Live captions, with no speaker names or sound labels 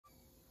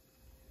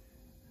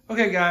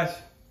Okay guys,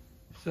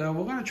 so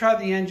we're gonna try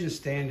the engine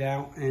stand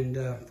out, and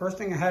first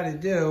thing I had to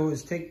do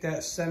is take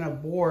that center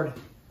board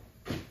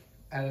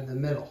out of the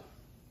middle,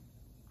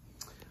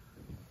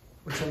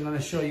 which I'm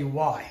gonna show you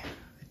why.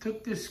 I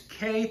took this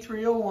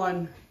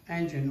K301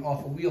 engine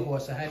off a wheel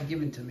horse I had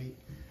given to me.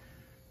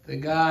 The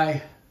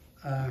guy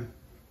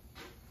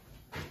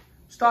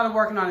started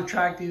working on a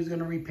tractor. He was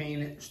gonna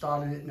repaint it,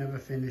 started it, never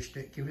finished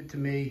it, give it to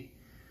me.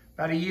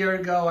 About a year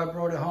ago, I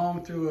brought it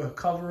home, threw a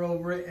cover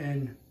over it,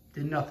 and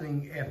did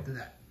nothing after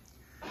that.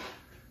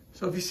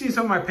 So if you see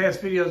some of my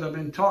past videos, I've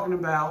been talking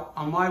about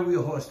on my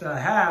wheel horse that I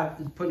have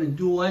is putting a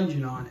dual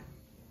engine on it.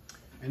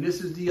 And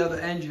this is the other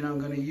engine I'm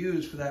going to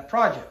use for that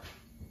project.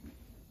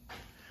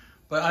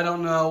 But I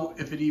don't know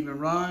if it even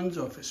runs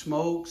or if it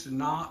smokes and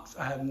knocks.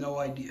 I have no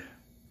idea.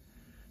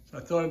 So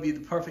I thought it'd be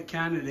the perfect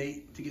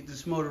candidate to get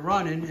this motor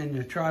running and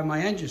to try my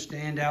engine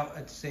stand out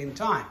at the same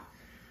time.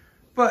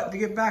 But to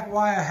get back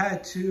why I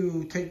had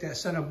to take that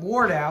center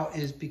board out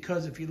is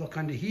because if you look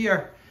under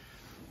here,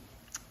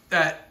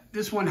 that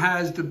this one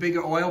has the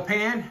bigger oil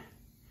pan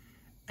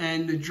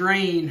and the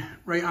drain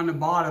right on the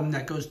bottom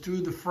that goes through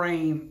the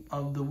frame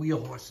of the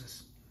wheel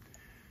horses.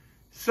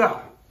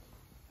 So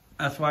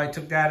that's why I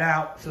took that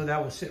out, so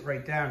that will sit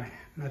right down there.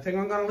 And I think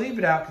I'm gonna leave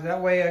it out because that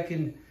way I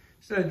can,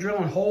 instead of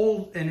drilling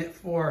holes in it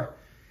for,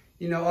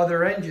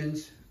 other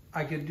engines,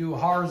 I could do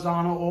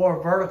horizontal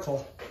or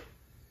vertical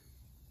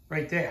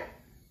right there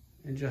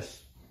and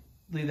just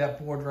leave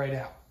that board right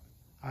out.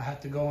 I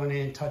have to go in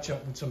there and touch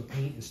up with some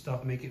paint and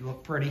stuff, make it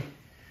look pretty.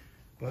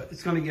 But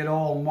it's gonna get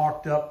all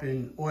marked up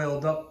and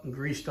oiled up and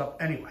greased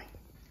up anyway.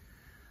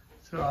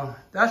 So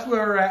that's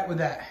where we're at with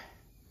that.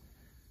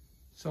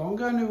 So I'm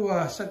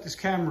gonna set this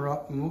camera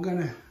up and we're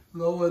gonna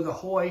lower the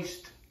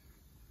hoist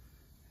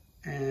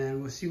and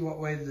we'll see what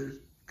way there's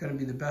gonna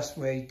be the best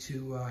way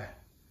to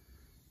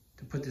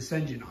put this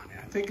engine on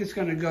there. I think it's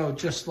gonna go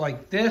just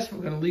like this.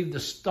 We're gonna leave the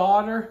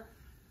starter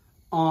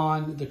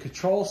on the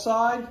control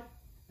side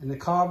and the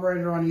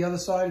carburetor on the other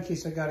side in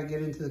case I got to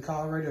get into the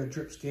carburetor or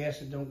drips gas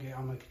and don't get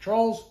on my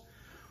controls.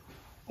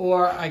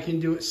 Or I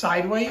can do it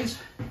sideways.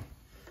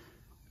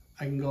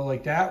 I can go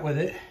like that with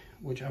it,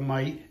 which I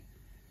might.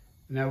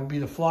 And that would be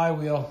the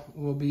flywheel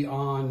will be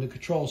on the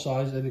control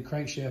side and the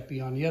crankshaft be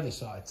on the other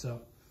side.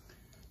 So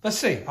let's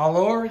see. I'll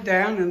lower it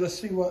down and let's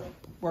see what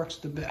works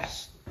the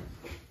best.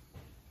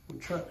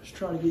 Let's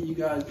try to get you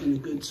guys in a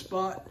good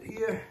spot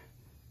here.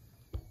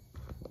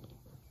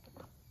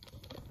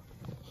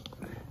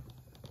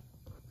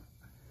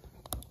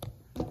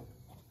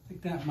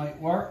 That might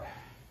work.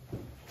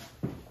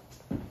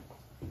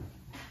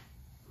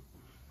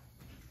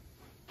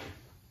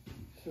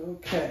 So,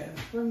 okay,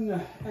 let's bring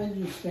the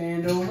engine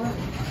stand over.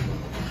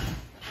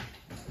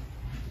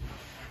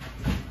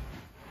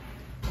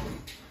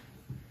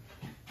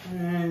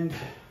 And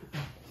I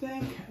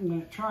think I'm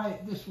going to try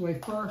it this way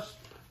first.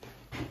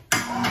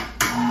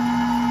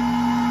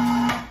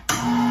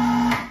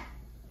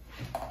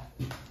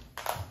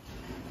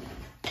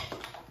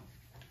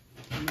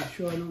 Make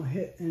sure I don't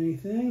hit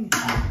anything.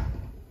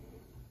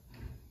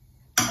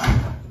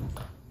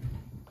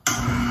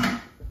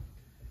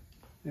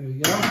 There we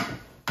go.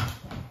 I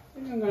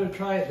think I'm going to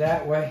try it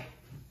that way.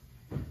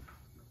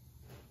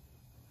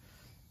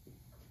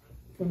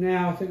 For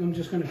now, I think I'm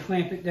just going to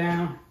clamp it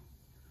down.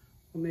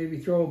 Or maybe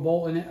throw a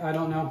bolt in it. I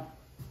don't know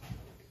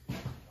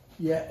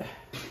yet.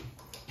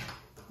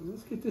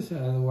 Let's get this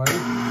out of the way.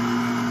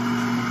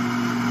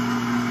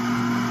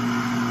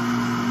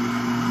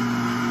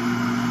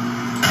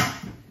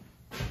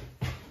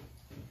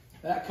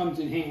 That comes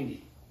in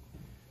handy.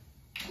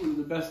 One of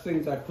the best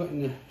things I put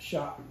in the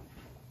shop.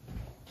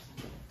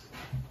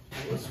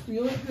 Let's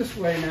feel it this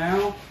way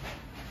now.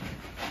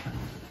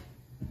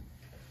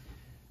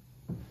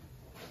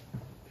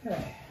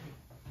 Okay.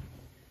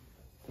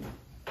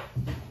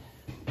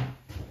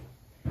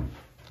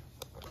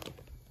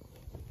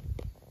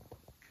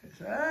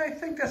 So I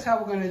think that's how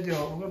we're going to do it.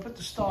 We're going to put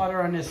the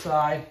starter on this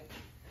side.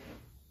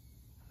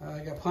 I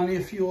got plenty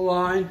of fuel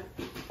line.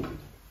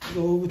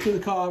 Go over to the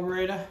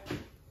carburetor.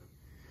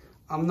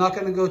 I'm not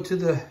going to go to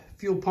the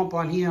fuel pump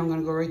on here. I'm going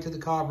to go right to the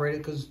carburetor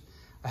because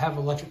I have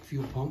electric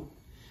fuel pump.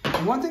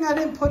 And one thing I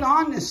didn't put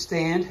on this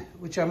stand,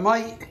 which I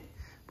might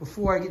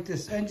before I get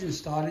this engine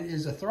started,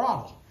 is a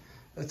throttle.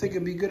 I think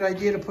it'd be a good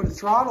idea to put a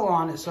throttle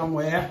on it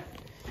somewhere,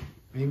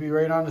 maybe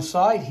right on the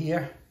side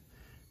here,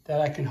 that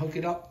I can hook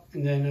it up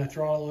and then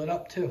throttle it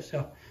up too.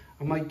 So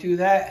I might do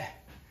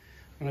that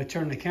when I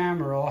turn the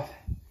camera off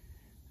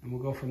and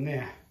we'll go from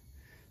there.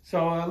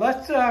 So I'm going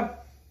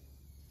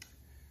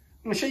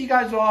to show you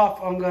guys off.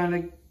 I'm going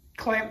to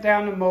clamp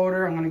down the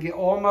motor. I'm going to get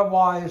all my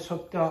wires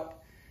hooked up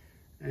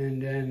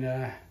and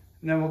then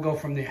we'll go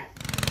from there.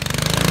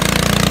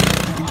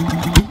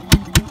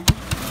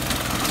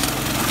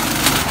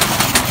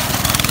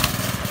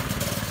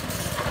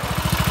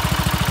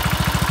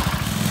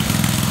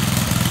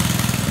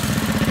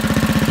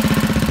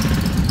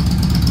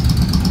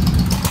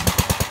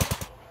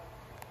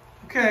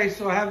 Okay,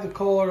 so I have the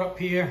Kohler up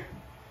here.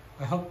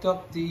 I hooked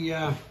up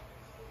the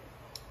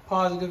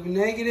positive and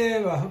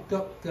negative. I hooked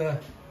up the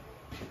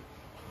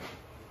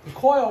the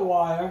coil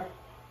wire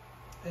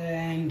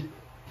and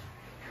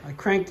I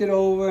cranked it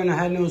over and I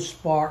had no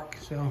spark,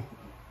 so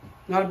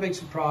not a big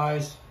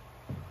surprise.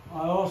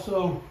 I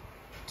also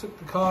took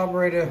the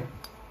carburetor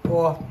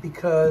off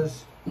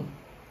because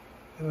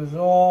it was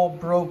all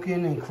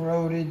broken and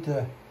corroded.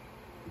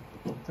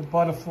 The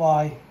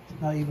butterfly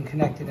is not even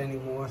connected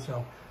anymore,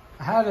 so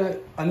I had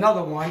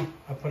another one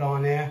I put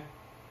on there.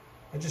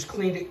 I just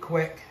cleaned it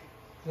quick.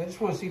 I just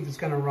want to see if it's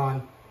going to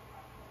run.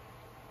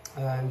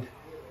 And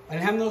I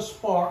didn't have no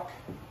spark,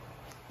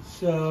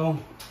 so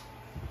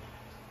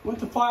went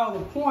to file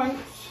the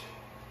points.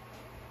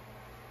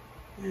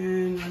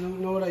 And I don't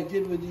know what I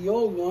did with the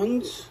old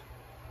ones,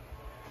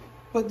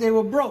 but they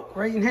were broke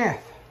right in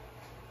half.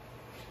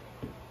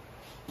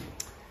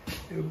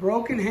 They were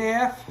broke in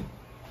half,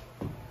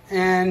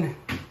 and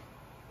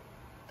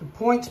the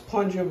points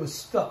plunger was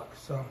stuck.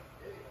 So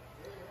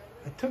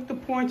I took the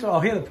points. Oh,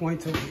 here are the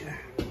points over here.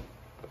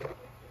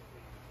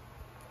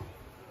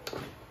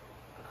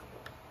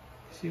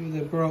 See where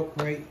they broke,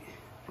 right?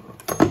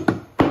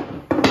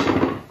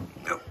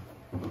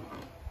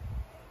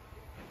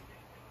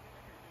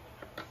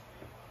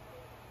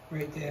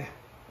 Right there.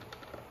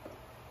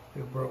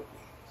 They broke.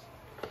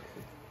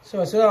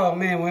 So I said, oh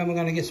man, where am I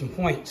going to get some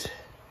points?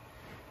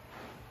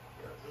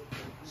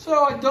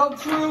 So I dug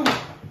through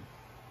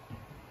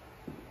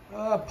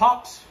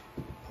Pop's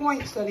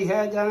points that he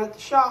had down at the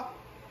shop.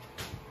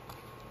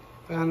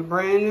 Found a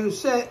brand new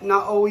set,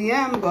 not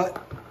OEM,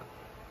 but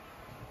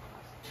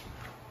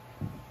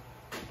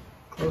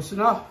close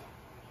enough.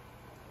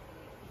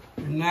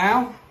 And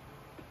now,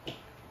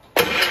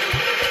 I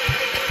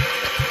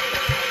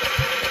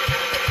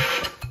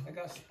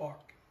got a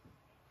spark.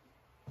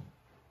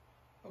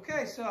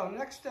 Okay, so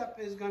next step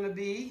is going to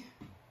be,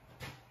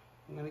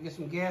 I'm going to get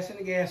some gas in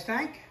the gas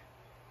tank,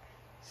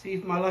 see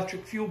if my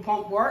electric fuel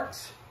pump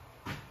works.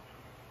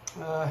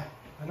 I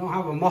don't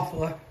have a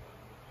muffler,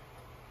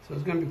 so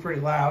it's going to be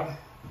pretty loud.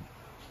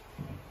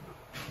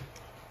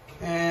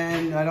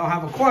 And I don't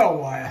have a coil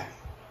wire.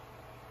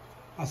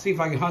 I'll see if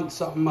I can hunt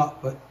something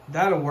up, but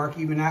that'll work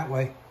even that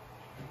way.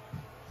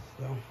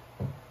 So,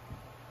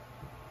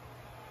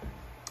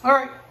 all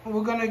right,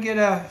 we're gonna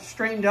get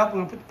straightened up. I'm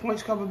gonna put the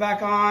points cover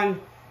back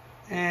on,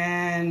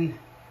 and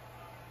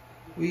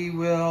we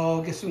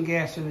will get some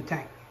gas in the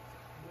tank.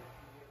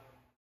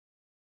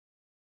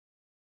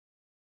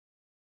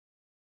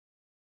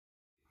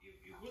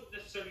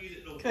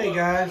 Okay,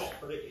 guys.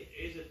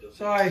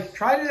 So I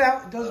tried it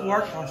out. It does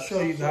work. I'll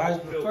show you guys.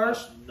 But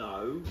first,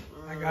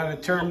 I gotta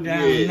turn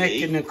down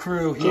Nick and the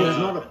crew here. So it's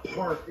not a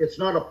part. It's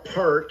not a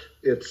part.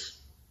 It's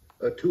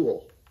a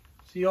tool.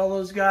 See all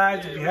those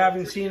guys? If you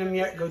haven't seen them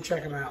yet, go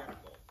check them out.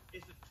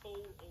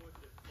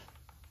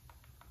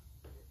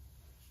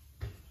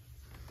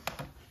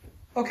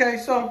 Okay,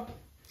 so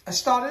I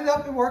started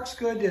up. It works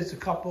good. There's a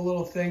couple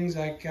little things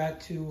I got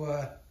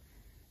to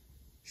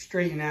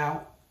straighten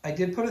out. I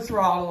did put a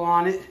throttle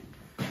on it.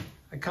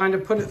 I kind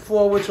of put it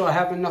forward so I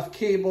have enough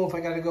cable if I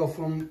got to go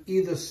from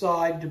either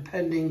side,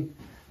 depending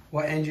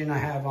what engine I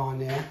have on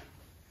there.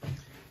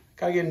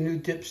 Got to get a new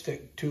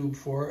dipstick tube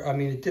for it. I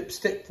mean, a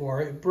dipstick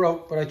for it. It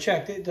broke, but I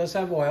checked it. It does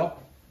have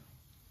oil.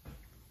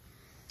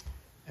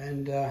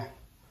 And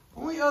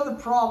only other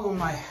problem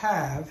I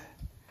have,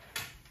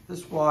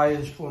 this wire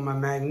is for my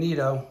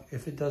magneto,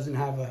 if it doesn't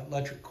have an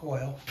electric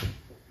coil,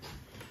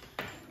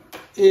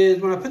 is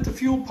when I put the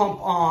fuel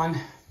pump on,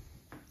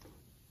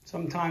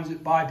 sometimes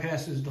it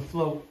bypasses the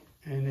float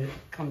and it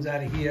comes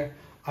out of here.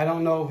 I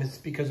don't know if it's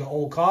because of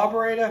old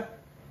carburetor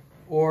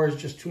or it's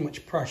just too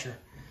much pressure.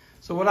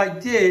 So what I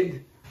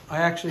did, I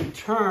actually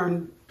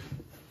turned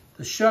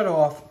the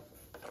shutoff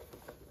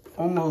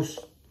almost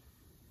a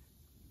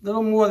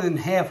little more than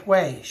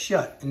halfway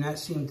shut, and that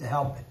seemed to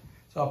help it.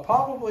 So I'm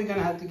probably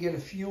gonna have to get a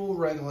fuel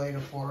regulator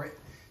for it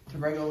to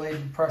regulate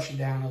the pressure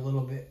down a little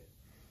bit.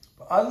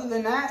 But other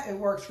than that, it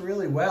works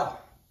really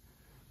well.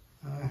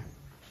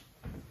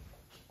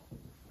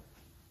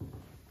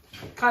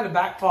 Kind of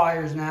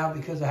backfires now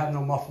because I have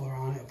no muffler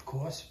on it, of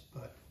course,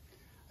 but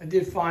I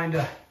did find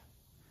a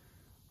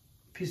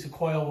piece of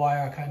coil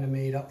wire I kind of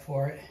made up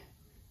for it.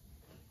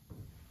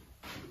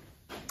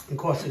 Of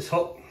course, this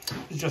hook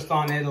is just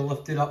on there to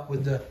lift it up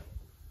with the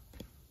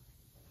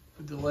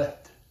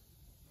lift.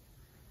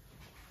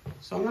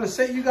 So I'm going to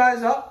set you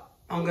guys up.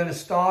 I'm going to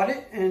start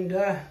it, and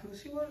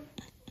let's see what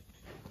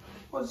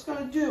it's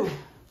going to do.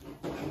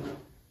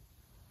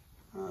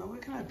 Where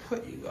can I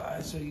put you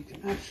guys so you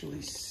can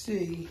actually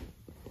see?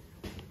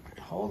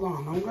 Hold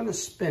on, I'm going to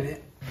spin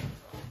it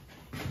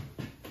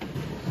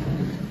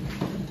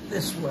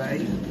this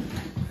way.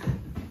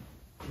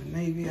 And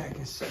maybe I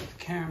can set the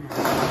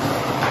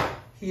camera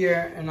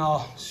here, and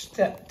I'll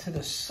step to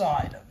the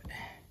side of it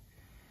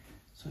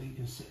so you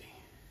can see.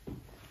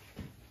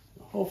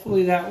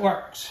 Hopefully that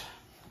works.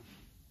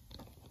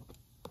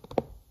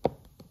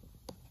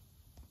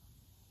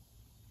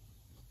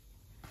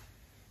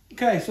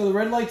 Okay, so the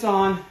red light's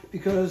on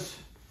because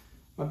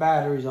my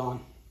battery's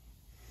on.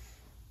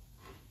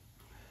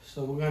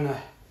 So we're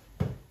gonna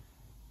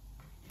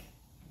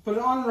put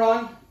it on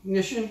run,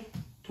 ignition,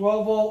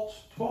 12 volts,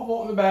 12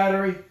 volt in the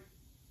battery.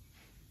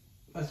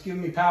 That's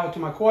giving me power to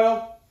my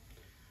coil.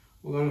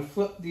 We're going to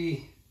flip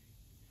the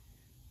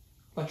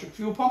electric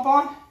fuel pump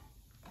on.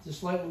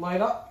 This light will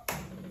light up.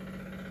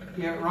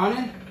 Get it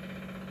running.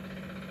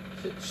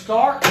 Hit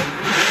start.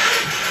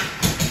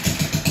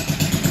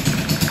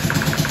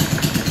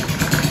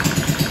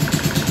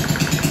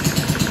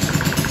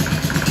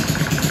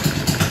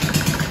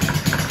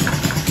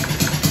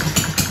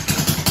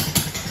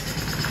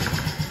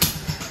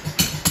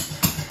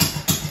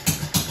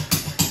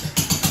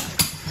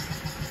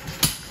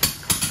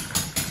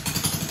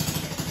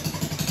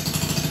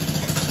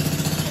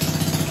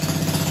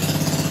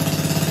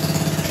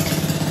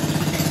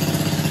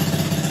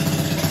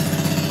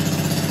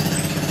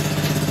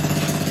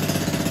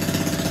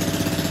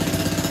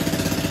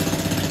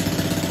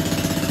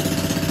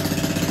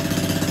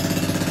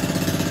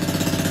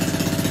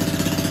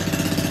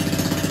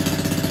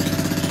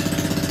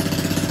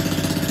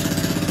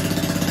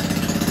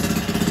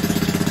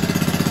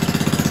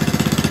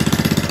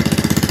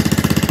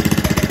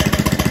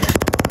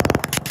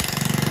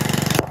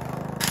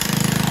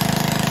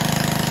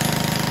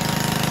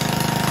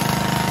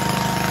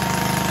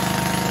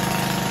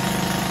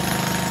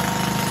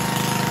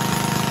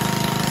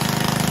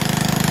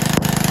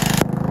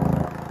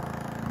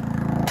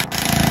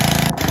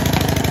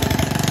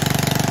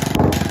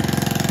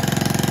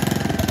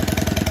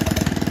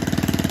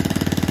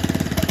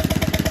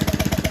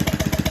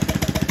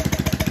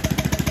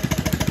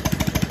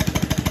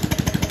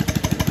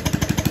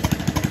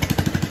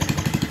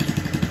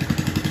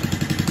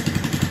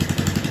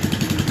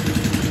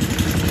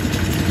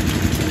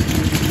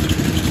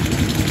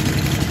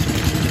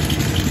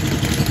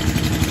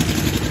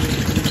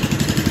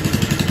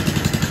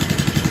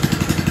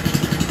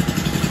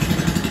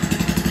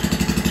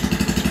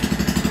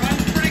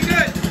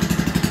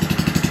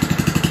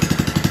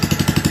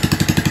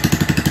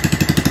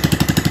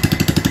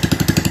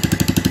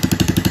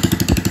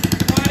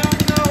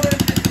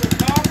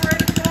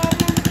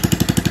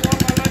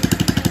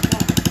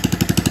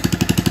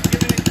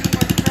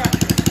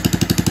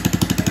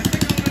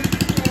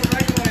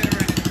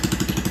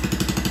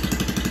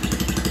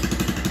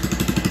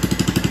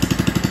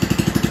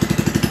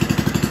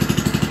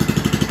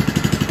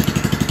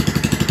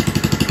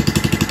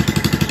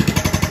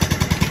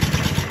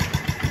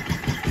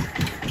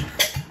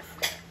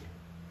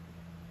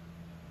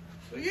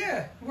 So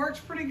yeah, it works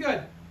pretty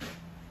good.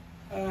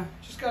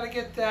 Just got to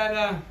get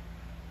that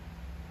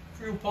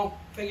fuel pump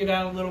figured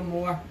out a little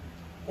more,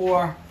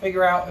 or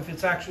figure out if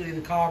it's actually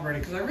the carburetor,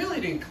 because I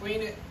really didn't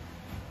clean it.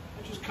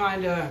 I just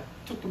kind of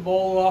took the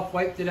bowl off,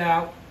 wiped it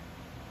out,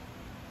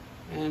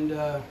 and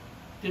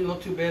didn't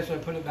look too bad, so I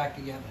put it back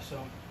together.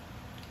 So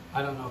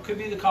I don't know. It could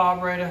be the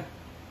carburetor.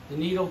 The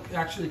needle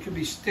actually could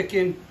be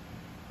sticking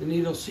the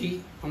needle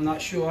seat. I'm not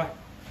sure,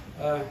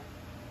 but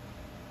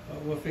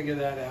we'll figure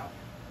that out.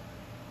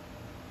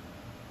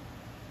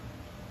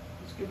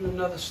 Let's give it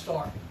another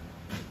start.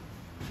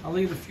 I'll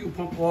leave the fuel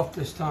pump off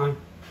this time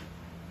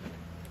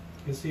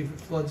and see if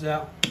it floods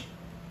out.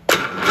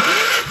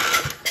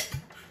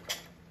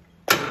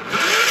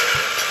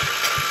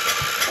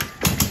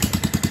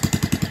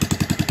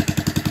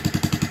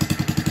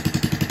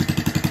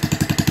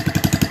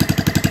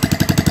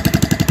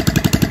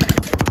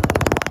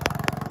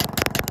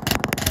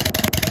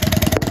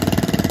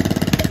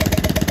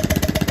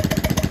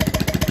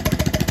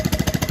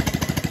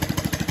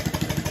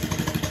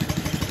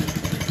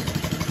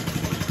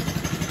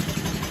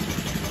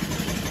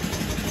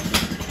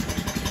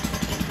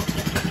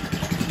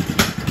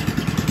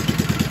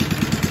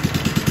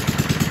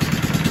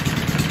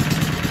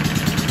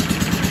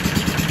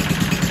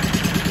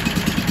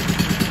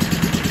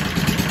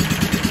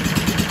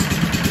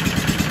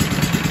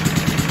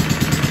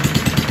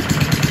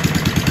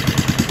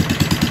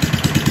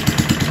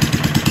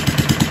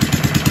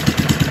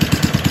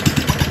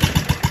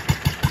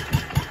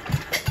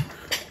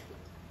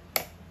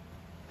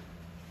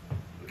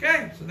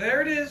 Okay, so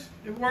there it is.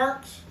 It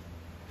works.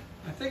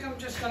 I think I'm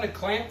just going to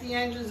clamp the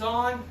engines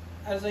on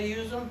as I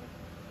use them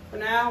for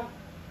now,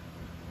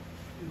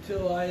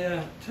 until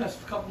I test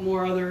a couple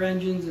more other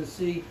engines and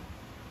see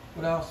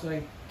what else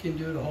I can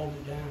do to hold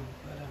it down.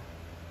 But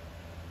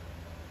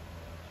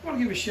I want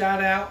to give a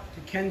shout out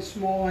to Ken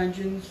Small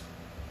Engines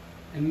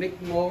and Mick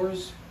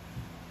Mowers.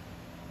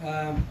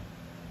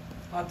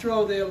 I'll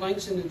throw their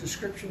links in the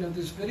description of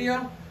this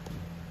video.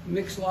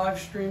 Mick's live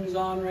stream is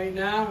on right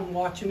now. I'm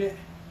watching it.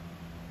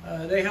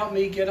 They helped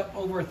me get up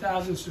over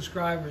 1,000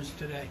 subscribers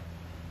today.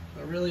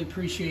 So I really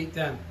appreciate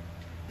them.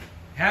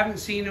 Haven't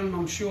seen them,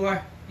 I'm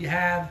sure you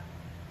have,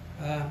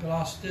 but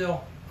I'll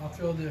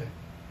throw the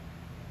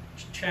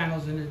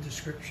channels in the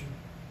description.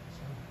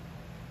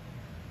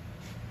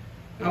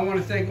 So, I want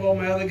to thank all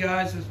my other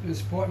guys that's been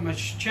supporting my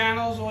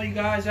channels, all you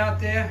guys out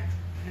there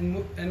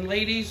and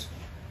ladies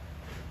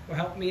for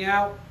helping me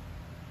out.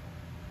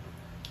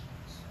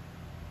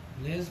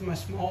 And there's my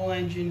small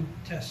engine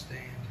test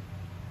stand.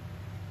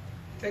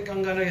 I think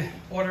I'm going to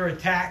order a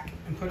tack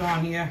and put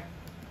on here.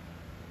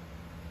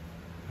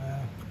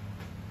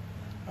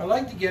 I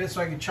like to get it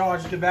so I can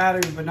charge the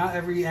battery, but not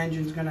every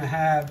engine's going to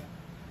have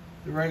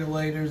the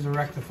regulators, the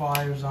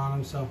rectifiers on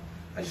them, so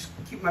I just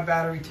keep my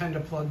battery tender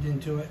plugged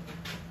into it.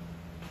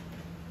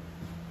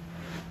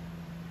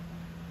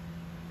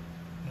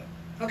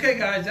 Okay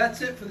guys,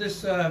 that's it for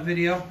this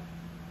video.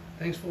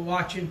 Thanks for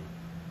watching.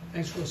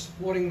 Thanks for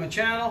supporting my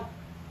channel.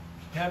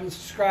 If you haven't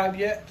subscribed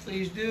yet,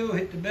 please do.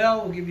 Hit the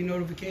bell. We'll give you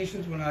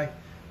notifications when I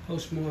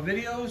post more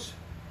videos.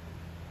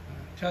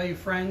 Tell your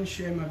friends,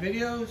 share my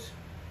videos.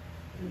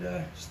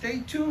 And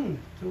stay tuned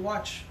to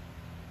watch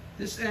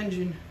this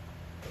engine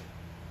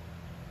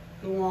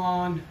go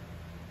on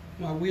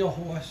my wheel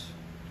horse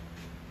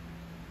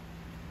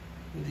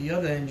with the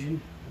other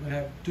engine. I'm going to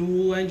have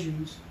dual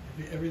engines.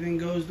 If everything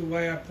goes the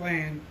way I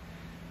planned.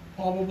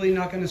 Probably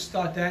not going to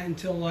start that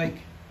until, like,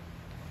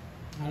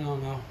 I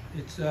don't know.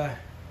 It's I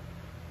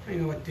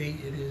don't know what date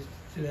it is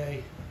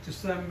today.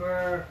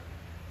 December.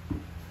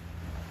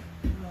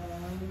 Let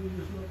me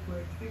just look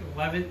quick.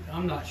 I think 11th.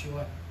 I'm not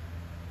sure.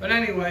 But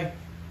anyway,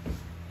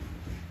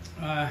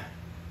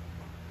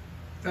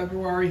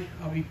 February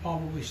I'll be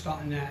probably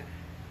starting that.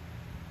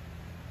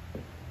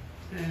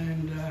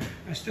 And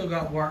I still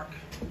got work.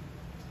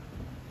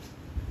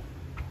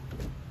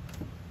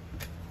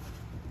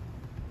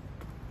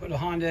 Put a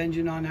Honda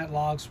engine on that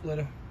log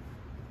splitter.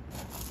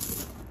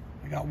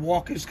 I got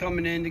walkers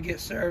coming in to get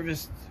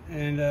serviced,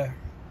 and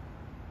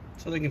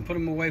so they can put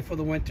them away for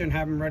the winter and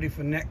have them ready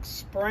for next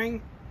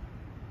spring.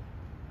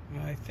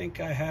 I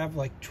think I have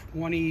like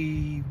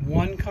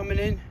 21 coming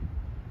in.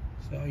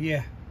 So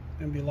yeah,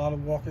 gonna be a lot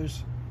of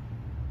walkers.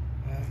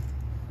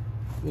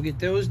 We'll get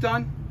those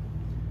done,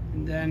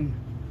 and then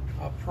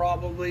I'll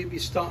probably be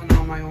starting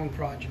on my own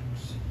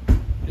projects.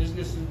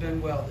 Business has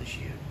been well this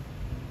year.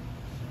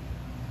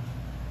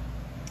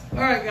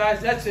 Alright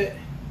guys, that's it.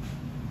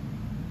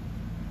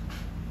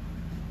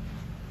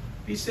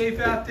 Be safe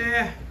out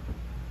there.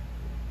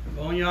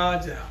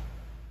 Boneyards out.